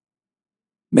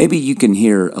Maybe you can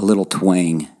hear a little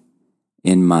twang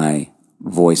in my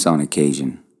voice on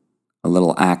occasion, a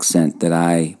little accent that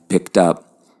I picked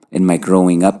up in my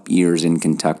growing up years in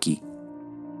Kentucky.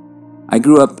 I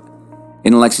grew up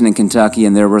in Lexington, Kentucky,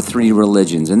 and there were 3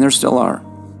 religions, and there still are.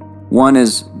 One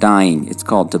is dying, it's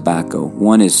called tobacco.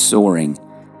 One is soaring,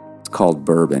 it's called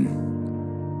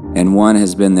bourbon. And one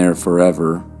has been there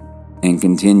forever and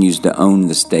continues to own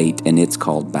the state, and it's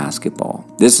called basketball.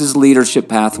 This is Leadership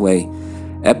Pathway,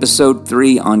 Episode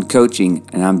 3 on coaching,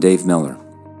 and I'm Dave Miller.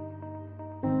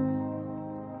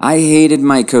 I hated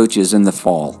my coaches in the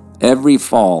fall. Every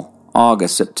fall,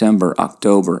 August, September,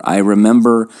 October, I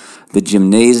remember the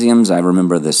gymnasiums. I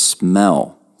remember the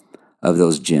smell of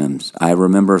those gyms. I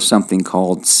remember something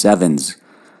called sevens,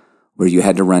 where you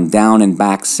had to run down and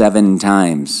back 7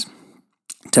 times,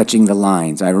 touching the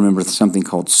lines. I remember something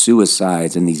called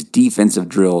suicides and these defensive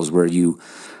drills where you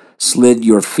slid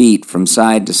your feet from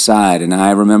side to side. And I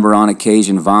remember on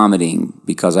occasion vomiting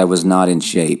because I was not in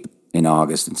shape in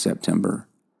August and September.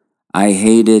 I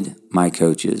hated my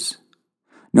coaches.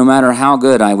 No matter how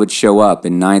good I would show up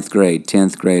in 9th grade,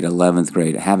 10th grade, 11th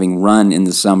grade, having run in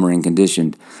the summer and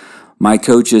conditioned, my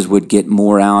coaches would get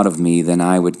more out of me than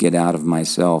I would get out of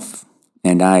myself.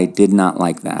 And I did not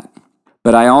like that.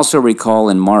 But I also recall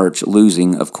in March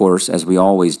losing, of course, as we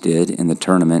always did in the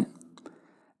tournament,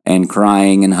 and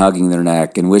crying and hugging their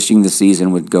neck and wishing the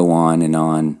season would go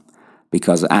on,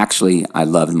 because actually I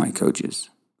loved my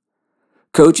coaches.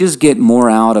 Coaches get more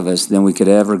out of us than we could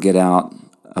ever get out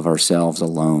of ourselves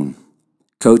alone.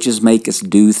 Coaches make us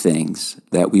do things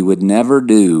that we would never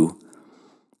do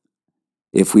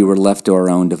if we were left to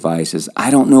our own devices. I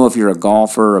don't know if you're a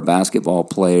golfer, a basketball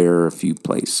player, if you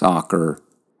play soccer,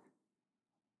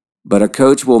 but a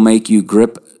coach will make you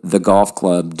grip the golf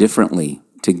club differently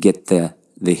to get the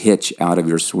hitch out of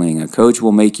your swing. A coach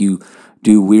will make you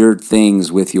do weird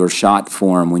things with your shot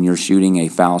form when you're shooting a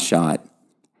foul shot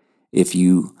if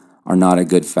you are not a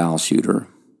good foul shooter.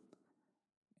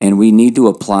 And we need to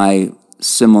apply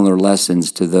similar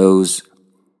lessons to those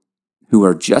who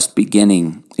are just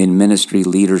beginning in ministry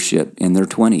leadership in their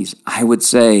 20s. I would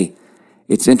say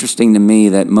it's interesting to me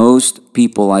that most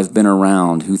people I've been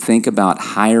around who think about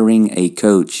hiring a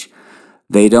coach,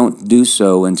 they don't do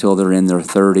so until they're in their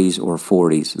 30s or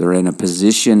 40s. They're in a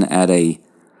position at a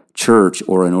church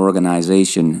or an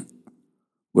organization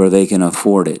where they can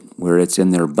afford it, where it's in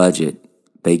their budget.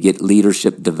 They get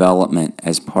leadership development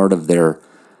as part of their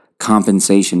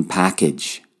compensation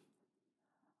package.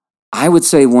 I would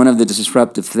say one of the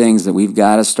disruptive things that we've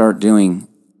got to start doing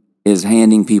is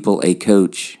handing people a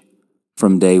coach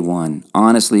from day one,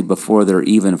 honestly, before they're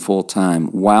even full-time,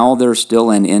 while they're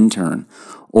still an intern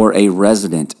or a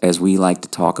resident, as we like to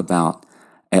talk about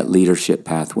at Leadership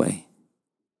Pathway.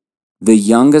 The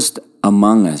youngest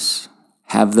among us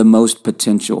have the most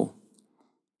potential.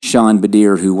 Sean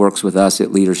Badir, who works with us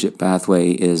at Leadership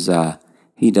Pathway,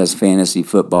 he does fantasy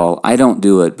football. I don't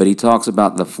do it, but he talks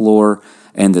about the floor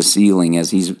and the ceiling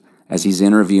as he's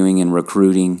interviewing and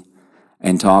recruiting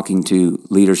and talking to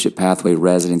Leadership Pathway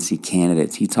residency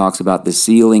candidates. He talks about the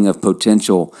ceiling of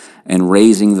potential and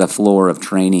raising the floor of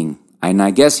training. And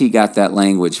I guess he got that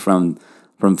language from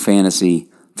fantasy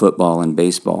football and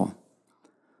baseball.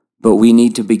 But we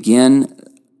need to begin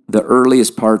the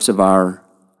earliest parts of our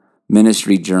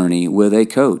ministry journey with a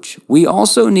coach. We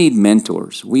also need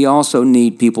mentors. We also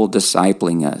need people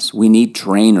discipling us. We need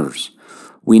trainers.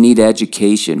 We need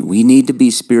education. We need to be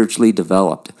spiritually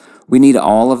developed. We need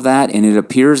all of that, and it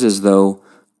appears as though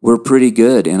we're pretty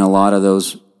good in a lot of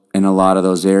those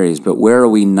areas. But where are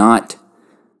we not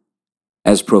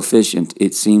as proficient,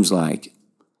 it seems like,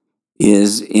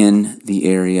 is in the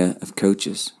area of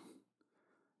coaches.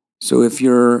 So if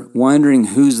you're wondering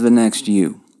who's the next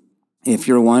you, if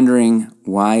you're wondering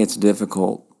why it's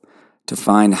difficult to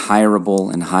find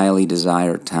hireable and highly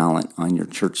desired talent on your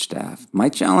church staff, my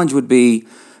challenge would be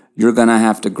you're going to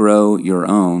have to grow your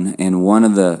own. And one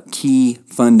of the key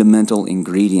fundamental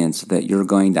ingredients that you're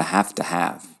going to have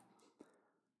to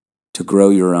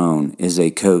grow your own is a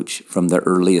coach from the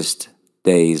earliest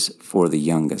days for the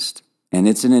youngest. And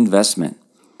it's an investment.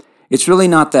 It's really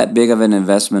not that big of an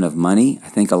investment of money. I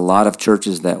think a lot of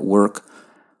churches that work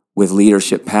with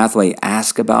Leadership Pathway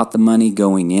ask about the money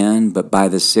going in, but by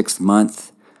the 6th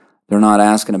month, they're not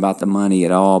asking about the money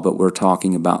at all, but we're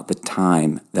talking about the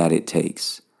time that it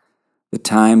takes. The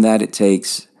time that it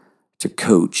takes to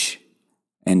coach,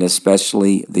 and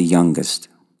especially the youngest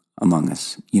among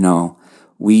us. You know,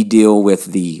 we deal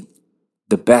with the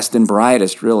best and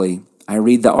brightest, really. I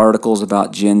read the articles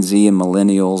about Gen Z and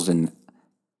millennials and,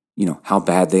 how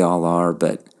bad they all are,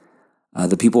 but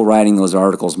the people writing those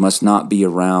articles must not be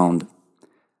around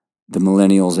the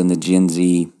millennials and the Gen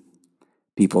Z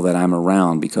people that I'm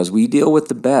around, because we deal with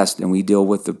the best and we deal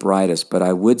with the brightest. But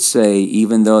I would say,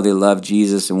 even though they love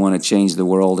Jesus and want to change the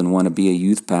world and want to be a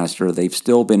youth pastor, they've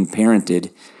still been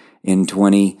parented in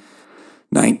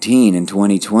 2019 and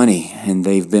 2020, and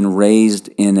they've been raised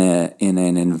in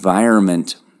an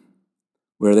environment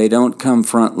where they don't come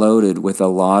front-loaded with a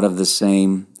lot of the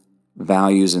same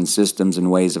values and systems and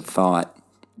ways of thought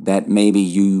that maybe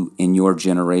you in your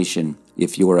generation,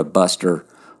 if you're a buster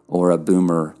or a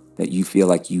boomer, that you feel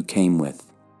like you came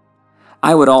with.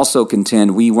 I would also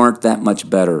contend we weren't that much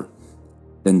better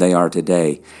than they are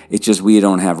today. It's just we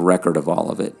don't have record of all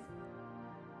of it.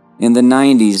 In the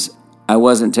 90s, I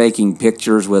wasn't taking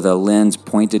pictures with a lens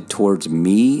pointed towards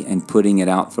me and putting it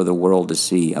out for the world to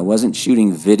see. I wasn't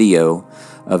shooting video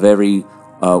of every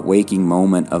waking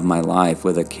moment of my life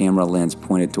with a camera lens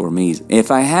pointed toward me.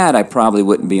 If I had, I probably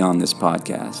wouldn't be on this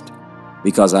podcast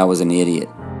because I was an idiot,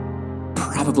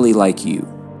 probably like you.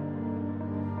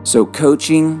 So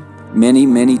coaching many,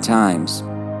 many times,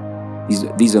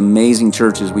 these amazing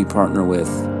churches we partner with,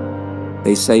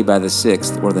 they say by the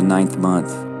 6th or the 9th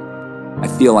month, I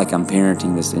feel like I'm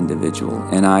parenting this individual.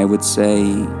 And I would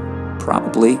say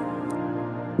probably.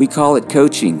 We call it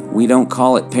coaching. We don't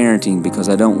call it parenting because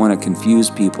I don't want to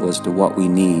confuse people as to what we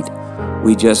need.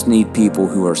 We just need people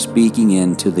who are speaking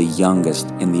into the youngest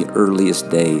in the earliest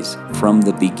days, from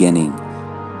the beginning,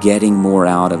 getting more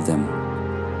out of them,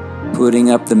 putting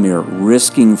up the mirror,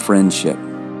 risking friendship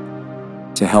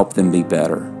to help them be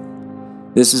better.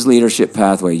 This is Leadership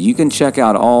Pathway. You can check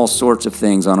out all sorts of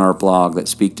things on our blog that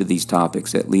speak to these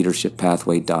topics at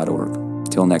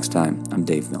leadershippathway.org. Till next time, I'm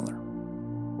Dave Miller.